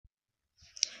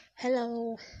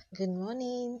Hello, good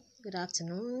morning, good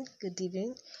afternoon, good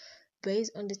evening,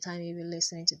 based on the time you'll be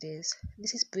listening to this.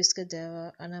 This is Priska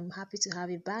Deva, and I'm happy to have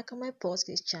you back on my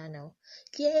podcast channel.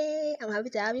 Yay! I'm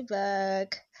happy to have you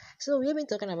back. So, we've been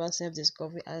talking about self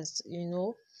discovery, as you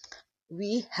know,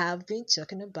 we have been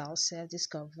talking about self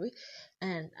discovery,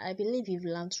 and I believe you've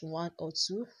learned one or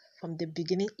two from the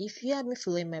beginning. If you have been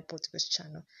following my podcast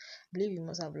channel, I believe you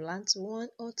must have learned one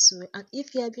or two. And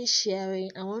if you have been sharing,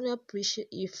 I want to appreciate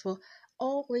you for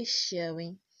always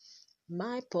sharing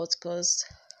my podcast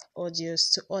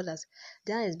audios to others.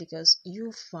 That is because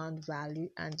you found value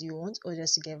and you want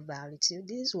others to get value too.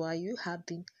 This is why you have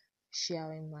been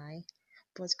sharing my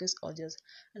podcast audios.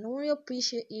 And I want to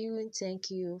appreciate you and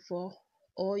thank you for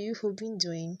all you have been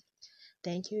doing.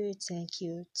 Thank you, thank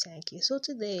you, thank you. So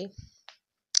today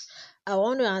I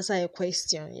want to answer a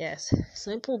question. Yes.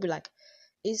 Some people will be like,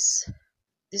 is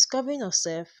discovering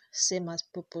yourself same as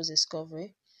purpose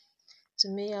discovery? To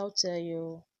me, I'll tell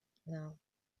you now.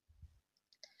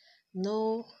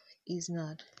 No, it's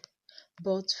not.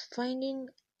 But finding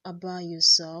about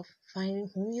yourself, finding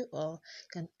who you are,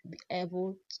 can be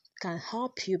able can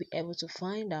help you be able to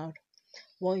find out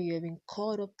what you have been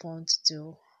called upon to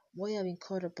do, what you have been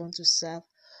called upon to serve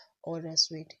others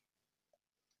with.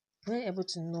 When you're able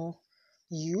to know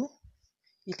you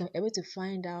can be able to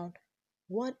find out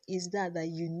what is that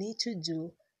you need to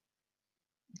do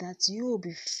that you will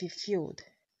be fulfilled,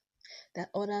 that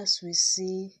others will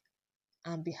see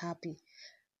and be happy,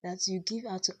 that you give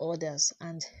out to others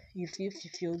and you feel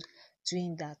fulfilled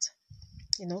doing that.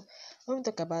 When we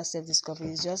talk about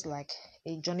self-discovery, it's just like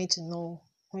a journey to know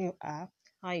who you are,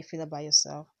 how you feel about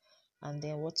yourself, and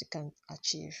then what you can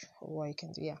achieve or what you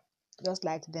can do. Yeah. Just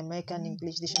like the American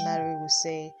English Dictionary will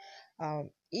say,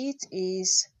 it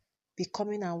is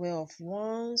becoming aware of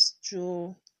one's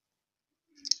true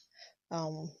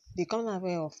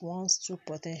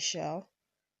potential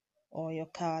or your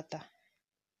character.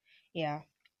 Yeah.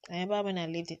 I remember when I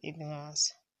lived in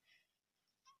ignorance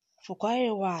for quite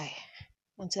a while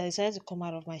until I decided to come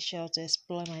out of my shell to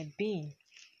explore my being,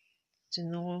 to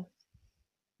know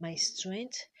my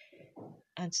strength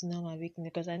and to know my weakness,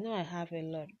 because I know I have a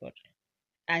lot, but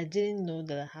I didn't know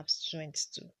that I have strength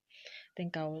too. I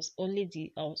think I was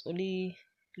only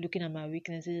looking at my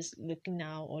weaknesses, looking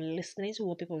now or listening to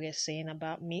what people were saying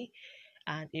about me,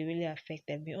 and it really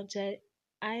affected me until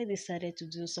I decided to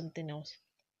do something else.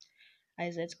 I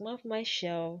decided to come off my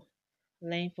shell,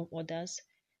 learn from others,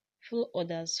 follow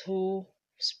others who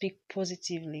speak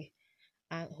positively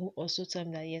and who also tell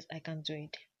me that yes, I can do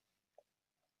it.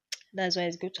 That's why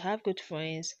it's good to have good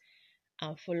friends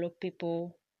and follow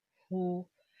people who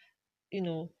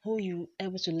who you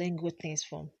able to learn good things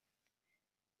from.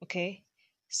 Okay,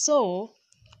 so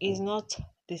it's not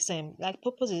the same. Like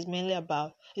purpose is mainly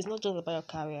about. It's not just about your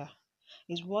career.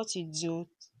 It's what you do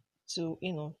to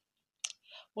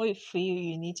what you feel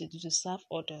you need to do to serve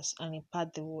others and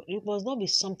impact the world. It must not be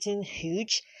something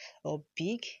huge or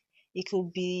big. It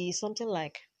could be something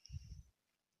like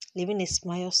leaving a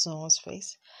smile on someone's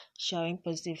face, sharing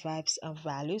positive vibes and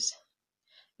values,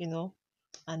 you know,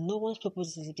 and no one's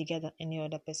purpose is bigger than any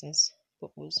other person's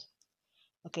purpose.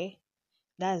 Okay,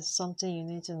 that is something you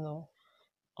need to know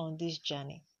on this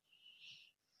journey.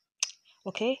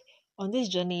 Okay, on this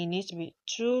journey, you need to be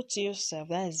true to yourself.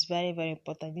 That is very, very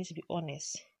important. You need to be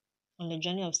honest. On the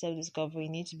journey of self discovery, you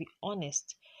need to be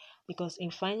honest because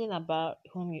in finding about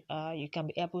whom you are, you can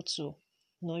be able to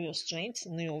know your strengths,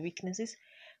 know your weaknesses.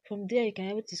 From there, you can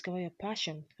be able to discover your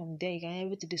passion. From there, you can be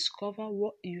able to discover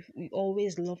what you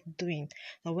always love doing.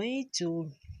 And when you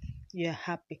do, you're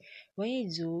happy. When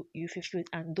you do, you fulfill,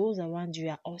 and those around you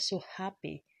are also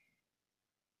happy.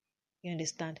 You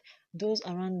understand? Those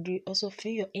around you also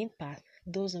feel your impact.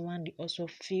 Those around you also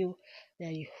feel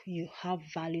that you have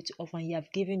value to offer. And you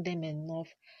have given them enough,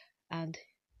 and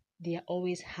they are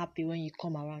always happy when you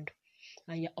come around,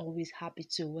 and you're always happy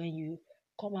too when you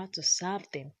come out to serve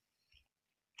them.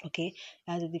 Okay,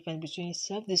 that's the difference between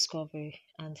self-discovery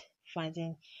and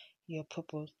finding your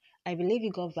purpose. I believe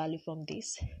you got value from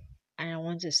this, and I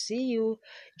want to see you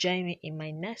join me in my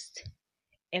next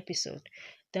episode.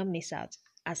 Don't miss out,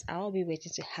 as I'll be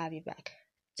waiting to have you back.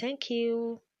 Thank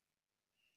you.